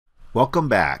Welcome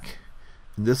back.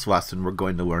 In this lesson we're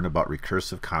going to learn about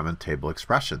recursive common table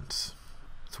expressions.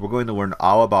 So we're going to learn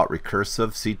all about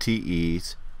recursive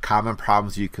CTEs, common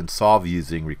problems you can solve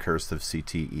using recursive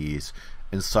CTEs,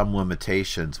 and some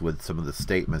limitations with some of the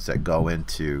statements that go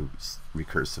into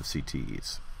recursive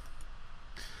CTEs.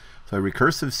 So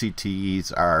recursive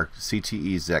CTEs are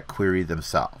CTEs that query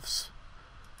themselves.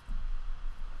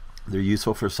 They're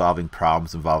useful for solving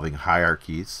problems involving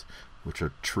hierarchies, which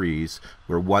are trees,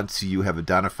 where once you have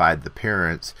identified the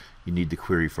parents, you need to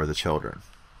query for the children.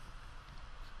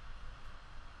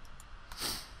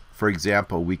 For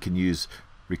example, we can use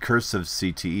recursive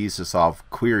CTEs to solve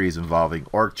queries involving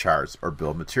org charts or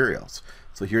bill of materials.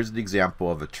 So here's an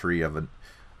example of a tree of an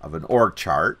org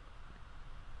chart,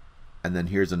 and then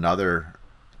here's another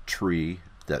tree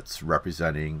that's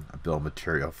representing a bill of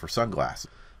material for sunglasses.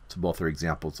 So both are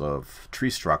examples of tree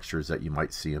structures that you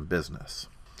might see in business.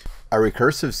 A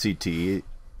recursive CTE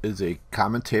is a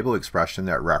common table expression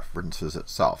that references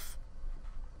itself.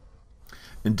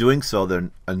 In doing so, the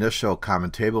initial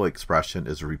common table expression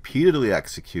is repeatedly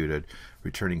executed,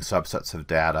 returning subsets of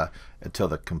data until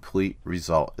the complete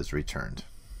result is returned.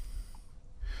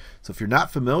 So if you're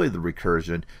not familiar with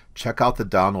recursion, check out the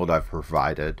download I've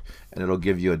provided, and it'll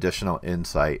give you additional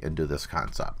insight into this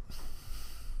concept.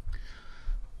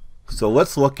 So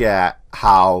let's look at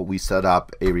how we set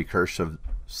up a recursive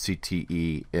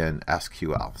CTE in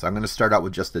SQL. So I'm going to start out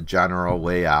with just the general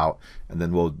layout, and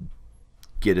then we'll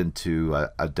get into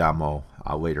a demo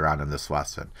later on in this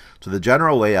lesson. So the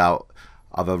general layout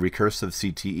of a recursive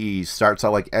CTE starts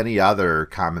out like any other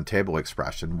common table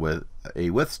expression with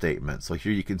a with statement. So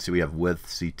here you can see we have with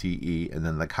CTE and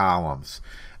then the columns,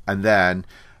 and then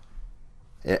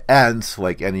it ends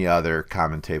like any other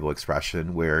common table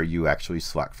expression where you actually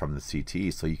select from the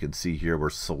CTE. So you can see here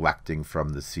we're selecting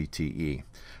from the CTE.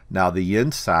 Now the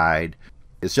inside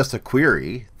is just a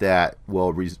query that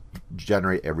will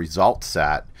generate a result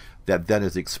set that then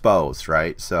is exposed,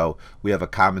 right? So we have a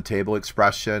common table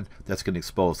expression that's going to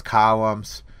expose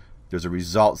columns. There's a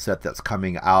result set that's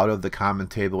coming out of the common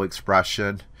table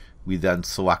expression. We then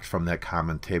select from that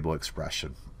common table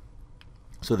expression.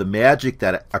 So the magic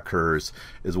that occurs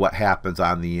is what happens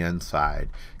on the inside,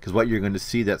 because what you're going to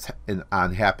see that's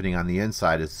happening on the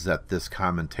inside is that this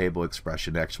common table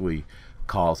expression actually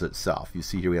calls itself. You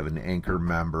see here we have an anchor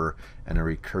member and a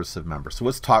recursive member. So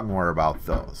let's talk more about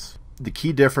those. The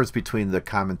key difference between the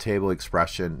common table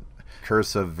expression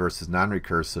recursive versus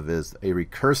non-recursive is a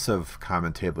recursive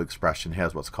common table expression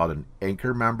has what's called an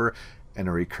anchor member and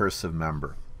a recursive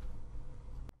member.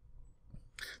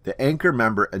 The anchor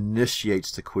member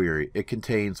initiates the query. It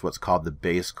contains what's called the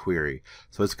base query.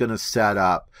 So it's going to set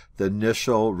up the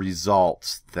initial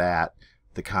results that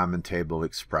the common table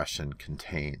expression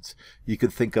contains. You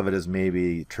could think of it as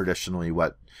maybe traditionally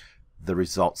what the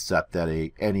result set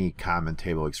that any common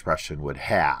table expression would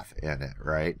have in it,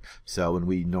 right? So when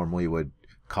we normally would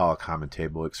call a common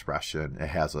table expression, it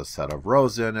has a set of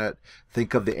rows in it.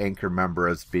 Think of the anchor member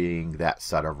as being that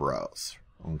set of rows,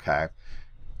 okay?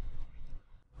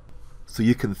 So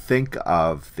you can think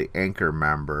of the anchor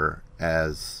member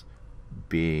as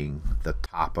being the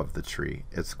top of the tree.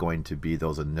 It's going to be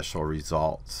those initial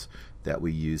results that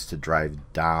we use to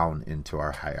drive down into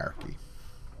our hierarchy.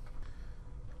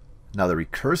 Now the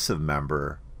recursive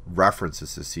member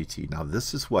references the CT. Now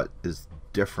this is what is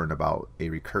different about a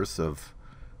recursive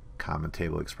common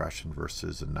table expression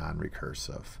versus a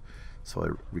non-recursive. So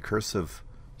a recursive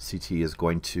CT is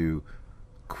going to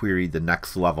query the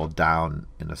next level down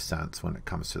in a sense when it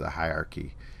comes to the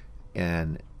hierarchy,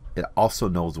 and it also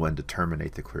knows when to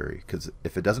terminate the query, because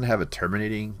if it doesn't have a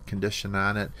terminating condition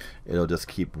on it, it'll just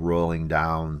keep rolling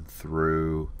down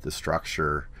through the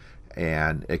structure,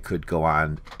 and it could go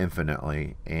on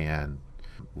infinitely and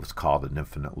what's called an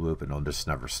infinite loop, and it'll just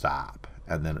never stop,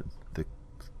 and then the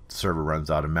server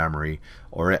runs out of memory,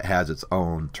 or it has its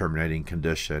own terminating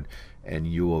condition, and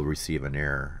you will receive an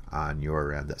error on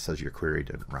your end that says your query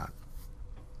didn't run.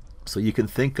 So you can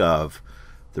think of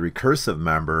the recursive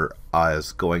member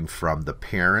as going from the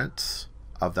parents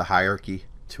of the hierarchy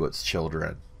to its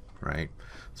children, right?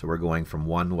 So we're going from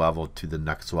one level to the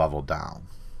next level down.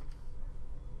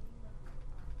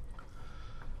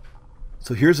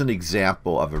 So here's an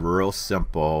example of a real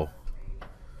simple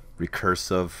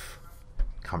recursive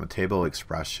common table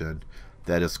expression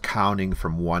that is counting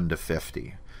from 1 to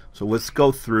 50. So let's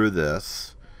go through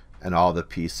this and all the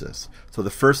pieces. So the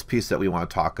first piece that we want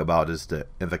to talk about is the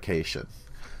invocation.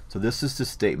 So this is the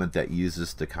statement that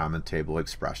uses the common table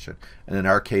expression. And in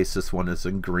our case, this one is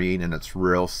in green, and it's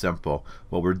real simple.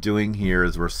 What we're doing here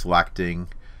is we're selecting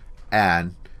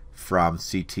n from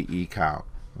CTE count.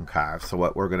 Okay, so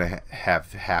what we're going to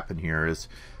have happen here is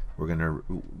we're going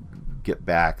to get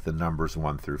back the numbers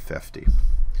 1 through 50.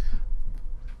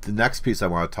 The next piece I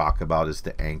want to talk about is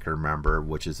the anchor member,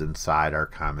 which is inside our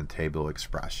common table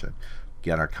expression.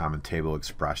 Again, our common table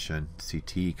expression,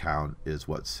 CTE count, is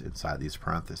what's inside these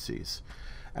parentheses.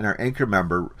 And our anchor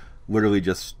member literally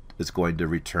just is going to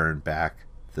return back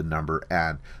the number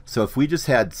n. So if we just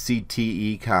had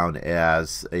CTE count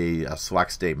as a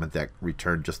select statement that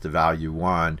returned just the value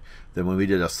 1, then when we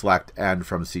did a select n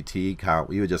from CTE count,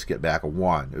 we would just get back a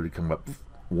 1. It would come up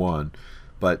 1.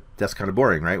 But that's kind of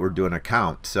boring, right? We're doing a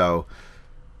count. So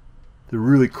the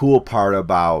really cool part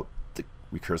about the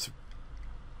recursive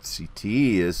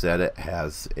Cte is that it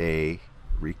has a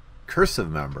recursive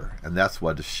member, and that's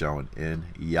what is shown in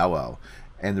yellow.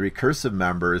 And the recursive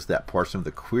member is that portion of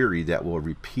the query that will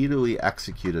repeatedly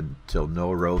execute until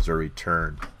no rows are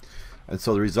returned. And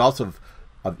so the results of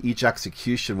each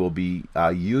execution will be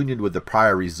unioned with the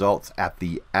prior results at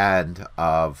the end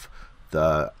of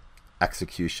the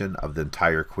execution of the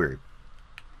entire query.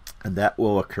 And that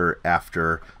will occur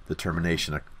after the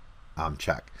termination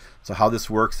check. So how this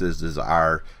works is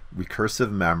our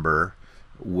recursive member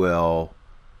will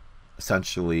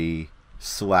essentially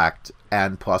select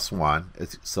n plus 1.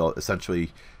 So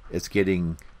essentially it's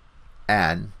getting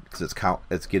n because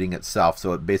it's getting itself.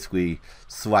 So it basically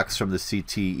selects from the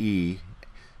CTE,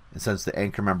 and since the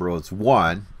anchor member was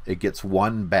 1, it gets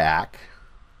 1 back,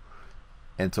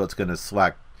 and so it's going to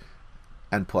select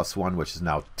n plus 1, which is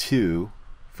now 2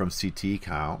 from CTE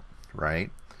count,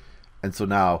 right? And so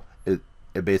now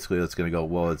it basically it's going to go,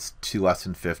 well, it's 2 less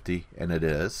than 50, and it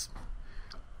is.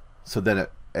 So then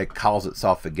it calls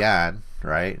itself again,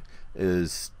 right?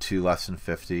 Is 2 less than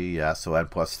 50, yeah, so n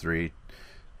plus 3,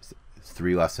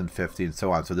 3 less than 50, and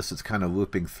so on. So this is kind of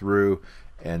looping through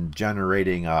and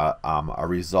generating a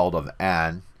result of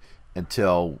n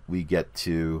until we get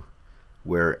to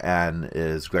where n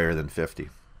is greater than 50.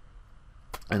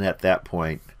 And at that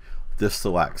point, this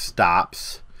select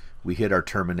stops. We hit our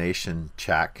termination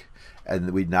check,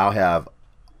 and we now have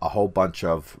a whole bunch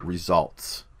of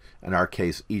results. In our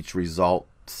case, each result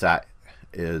set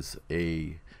is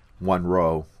a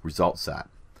 1-row result set,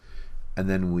 and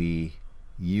then we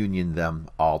union them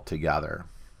all together.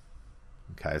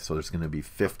 Okay, so there's going to be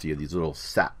 50 of these little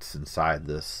sets inside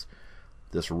this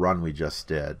run we just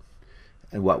did,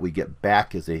 and what we get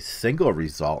back is a single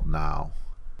result now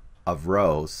of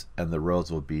rows, and the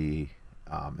rows will be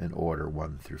in order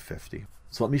 1 through 50.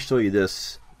 So let me show you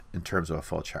this in terms of a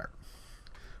flowchart.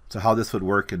 So how this would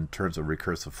work in terms of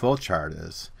recursive flowchart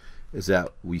is that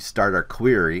we start our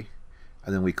query,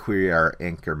 and then we query our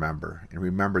anchor member. And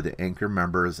remember, the anchor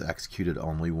member is executed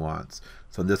only once.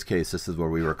 So in this case, this is where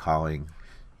we were calling,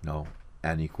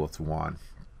 n equals 1.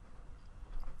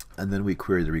 And then we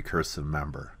query the recursive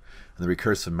member. And the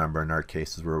recursive member in our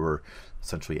case is where we're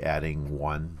essentially adding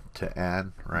 1 to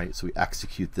n, right? So we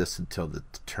execute this until the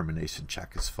termination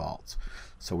check is false.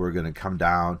 So we're going to come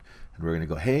down and we're going to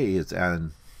go, hey, is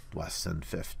n less than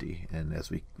 50? And as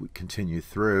we continue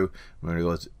through, we're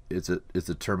going to go, is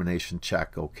the termination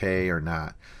check okay or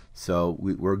not? So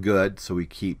we're good. So we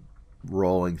keep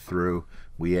rolling through.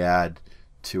 We add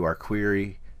to our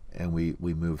query and we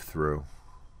move through.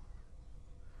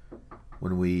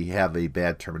 When we have a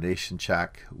bad termination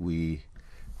check, we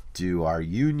do our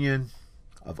union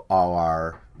of all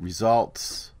our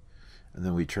results, and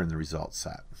then we turn the result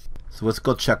set. So let's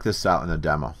go check this out in a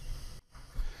demo.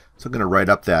 So I'm going to write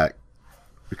up that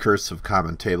recursive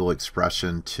common table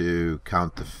expression to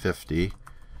count to 50.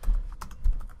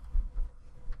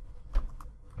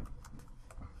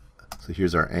 So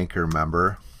here's our anchor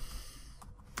member.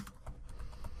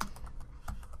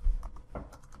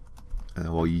 And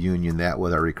then we'll union that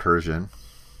with our recursion,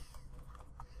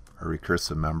 our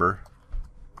recursive member.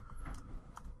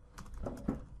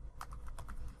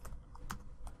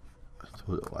 So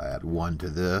we'll add 1 to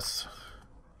this.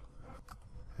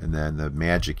 And then the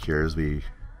magic here is we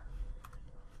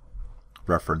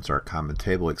reference our common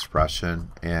table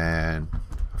expression, and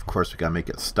of course we got to make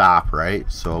it stop, right?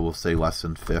 So we'll say less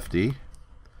than 50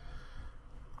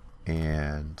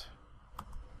 and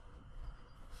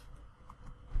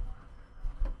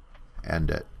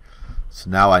end it. So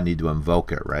now I need to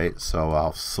invoke it, right? So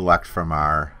I'll select from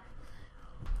our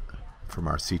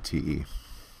CTE.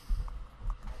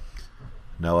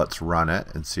 Now let's run it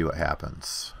and see what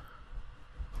happens.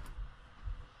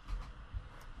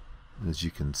 As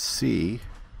you can see,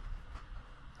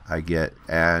 I get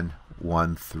n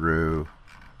 1 through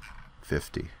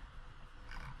 50.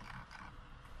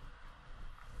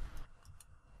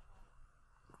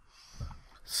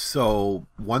 So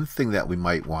one thing that we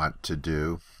might want to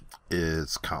do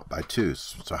is count by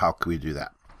 2s. So how can we do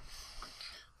that?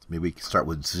 Maybe we can start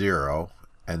with 0,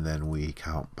 and then we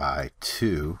count by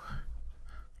 2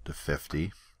 to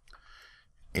 50.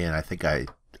 And I think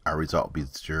our result will be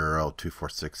 0, 2, 4,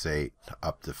 6, 8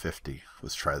 up to 50.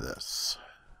 Let's try this.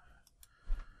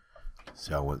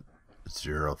 So I went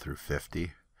 0 through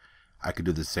 50. I could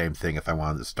do the same thing if I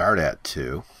wanted to start at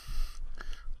 2.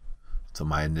 So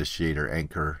my initiator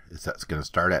anchor is that's going to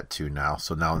start at 2 now.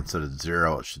 So now instead of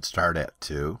 0, it should start at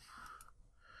 2.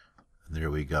 And there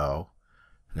we go.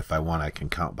 And if I want, I can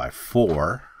count by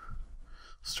 4,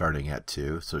 starting at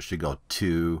 2. So it should go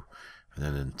 2, and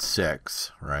then in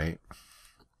 6, right?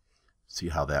 See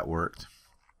how that worked?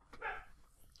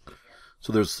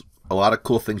 So there's a lot of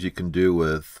cool things you can do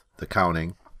with the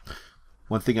counting.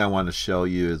 One thing I want to show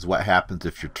you is what happens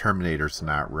if your terminator's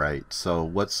not right. So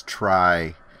let's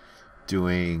try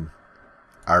doing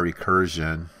our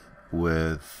recursion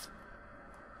with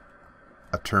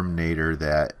a terminator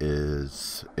that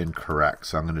is incorrect.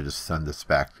 So I'm going to just send this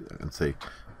back and say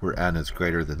where n is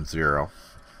greater than 0.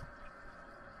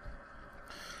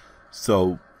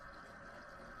 So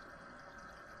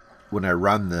when I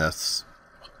run this,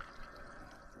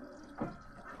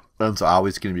 n's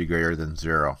always going to be greater than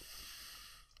 0.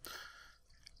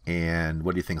 And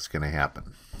what do you think is going to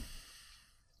happen?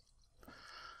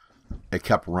 It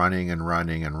kept running and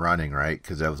running and running, right?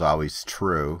 Because that was always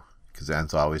true, because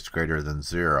n's always greater than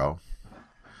 0.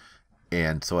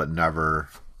 And so it never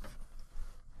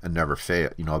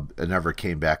failed, it never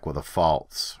came back with a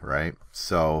false, right?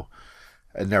 So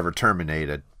it never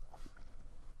terminated.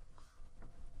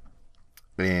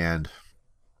 And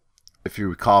if you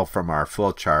recall from our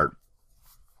flowchart,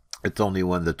 it's only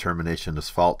when the termination is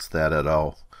false that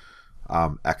it'll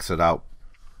exit out.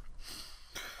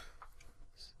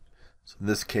 So in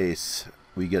this case,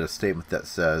 we get a statement that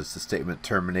says the statement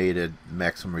terminated,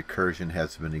 maximum recursion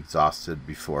has been exhausted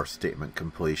before statement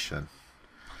completion.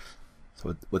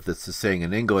 So what this is saying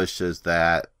in English is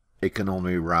that it can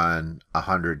only run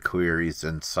 100 queries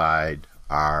inside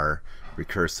our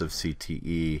recursive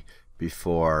CTE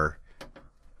before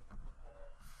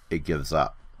it gives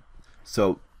up.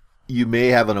 So you may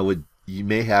have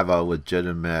a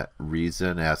legitimate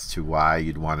reason as to why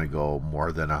you'd want to go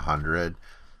more than 100.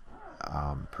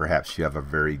 Perhaps you have a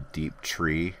very deep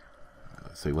tree.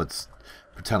 So let's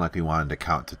pretend like we wanted to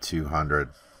count to 200.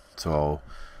 So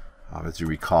as you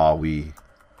recall, we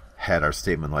had our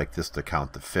statement like this to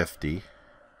count to 50.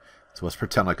 So let's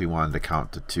pretend like we wanted to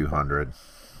count to 200.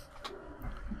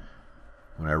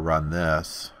 When I run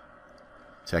this,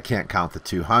 see, I can't count to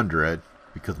 200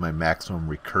 because my maximum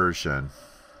recursion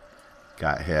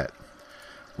got hit.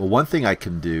 Well, one thing I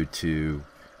can do to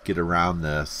get around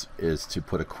this is to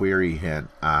put a query hint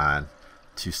on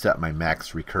to set my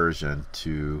max recursion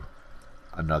to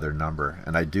another number.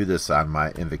 And I do this on my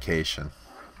invocation.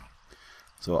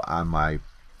 So on my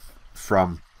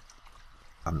from,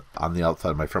 on the outside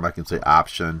of my from, I can say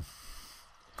option,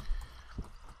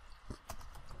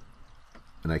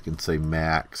 and I can say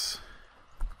max.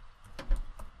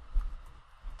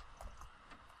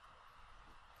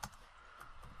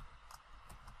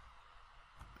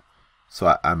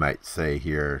 So I might say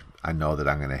here, I know that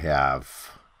I'm going to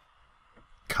have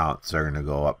counts that are going to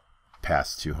go up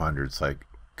past 200, so I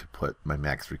could put my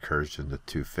max recursion to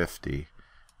 250.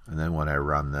 And then when I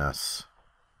run this,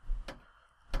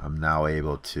 I'm now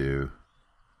able to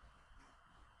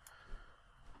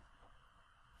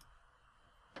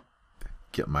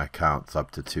get my counts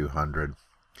up to 200.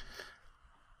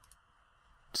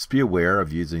 Just be aware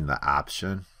of using the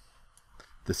option.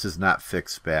 This is not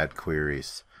fix bad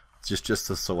queries. Just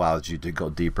this allows you to go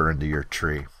deeper into your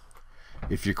tree.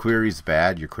 If your query is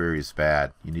bad, your query is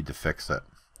bad. You need to fix it.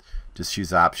 Just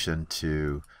use option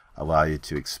to allow you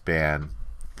to expand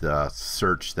the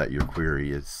search that your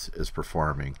query is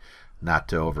performing, not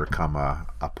to overcome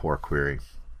a poor query.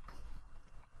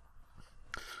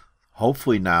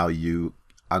 Hopefully now you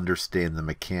understand the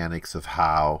mechanics of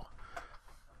how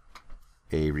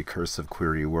a recursive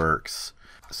query works.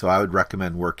 So I would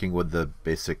recommend working with the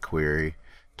basic query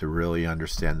to really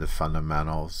understand the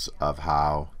fundamentals of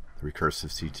how the recursive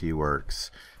Cte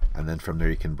works, and then from there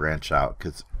you can branch out,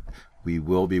 because we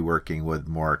will be working with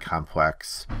more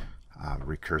complex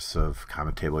recursive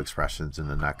common table expressions in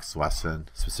the next lesson,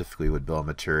 specifically with bill of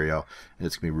material, and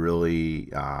it's going to be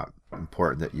really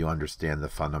important that you understand the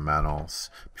fundamentals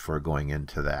before going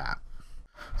into that.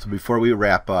 So before we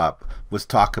wrap up, let's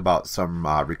talk about some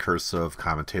recursive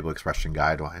common table expression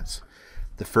guidelines.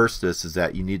 The first is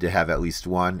that you need to have at least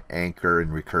one anchor in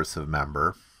recursive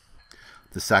member.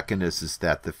 The second is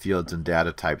that the fields and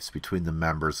data types between the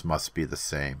members must be the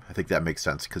same. I think that makes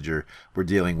sense because we're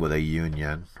dealing with a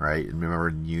union, right? And remember,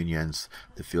 in unions,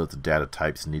 the fields and data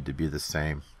types need to be the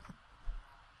same.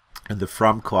 And the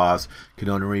from clause can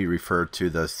only refer to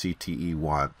the CTE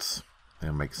once.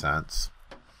 That makes sense.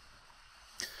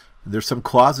 There's some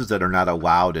clauses that are not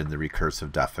allowed in the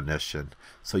recursive definition.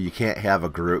 So you can't have a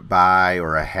group by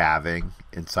or a having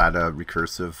inside a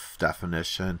recursive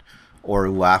definition, or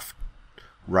left,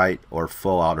 right, or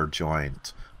full outer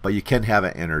joint. But you can have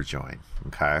an inner join.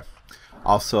 Okay.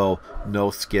 Also, no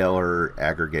scalar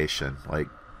aggregation like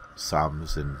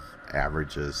sums and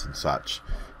averages and such.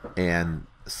 And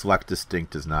select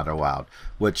distinct is not allowed,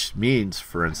 which means,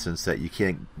 for instance, that you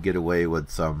can't get away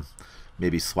with some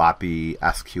maybe sloppy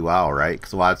SQL, right?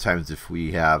 Because a lot of times if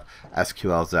we have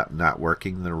SQLs that not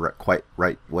working the quite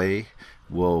right way,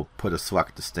 we'll put a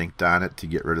select distinct on it to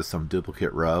get rid of some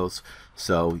duplicate rows.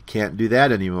 So we can't do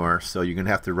that anymore. So you're going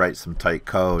to have to write some tight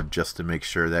code just to make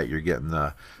sure that you're getting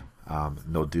the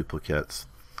no duplicates,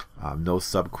 no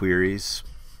subqueries,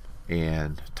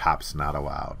 and tops not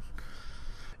allowed.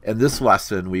 In this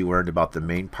lesson, we learned about the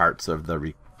main parts of the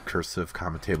recursive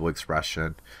common table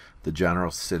expression, the general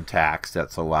syntax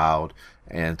that's allowed,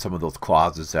 and some of those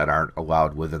clauses that aren't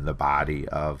allowed within the body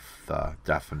of the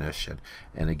definition.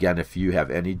 And again, if you have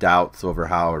any doubts over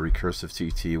how a recursive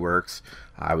Cte works,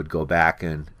 I would go back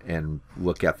and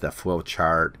look at the flow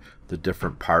chart, the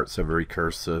different parts of a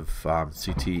recursive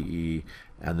Cte,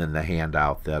 and then the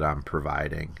handout that I'm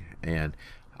providing. And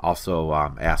also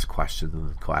ask questions in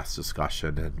the class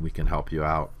discussion, and we can help you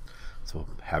out. So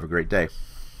have a great day.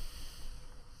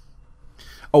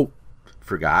 Oh,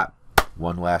 forgot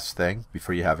one last thing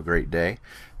before you have a great day.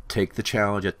 Take the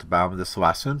challenge at the bottom of this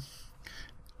lesson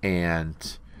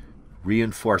and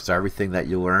reinforce everything that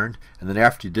you learned. And then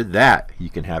after you did that, you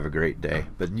can have a great day.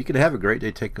 But you can have a great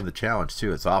day taking the challenge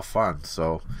too. It's all fun.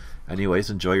 So anyways,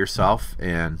 enjoy yourself,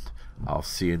 and I'll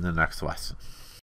see you in the next lesson.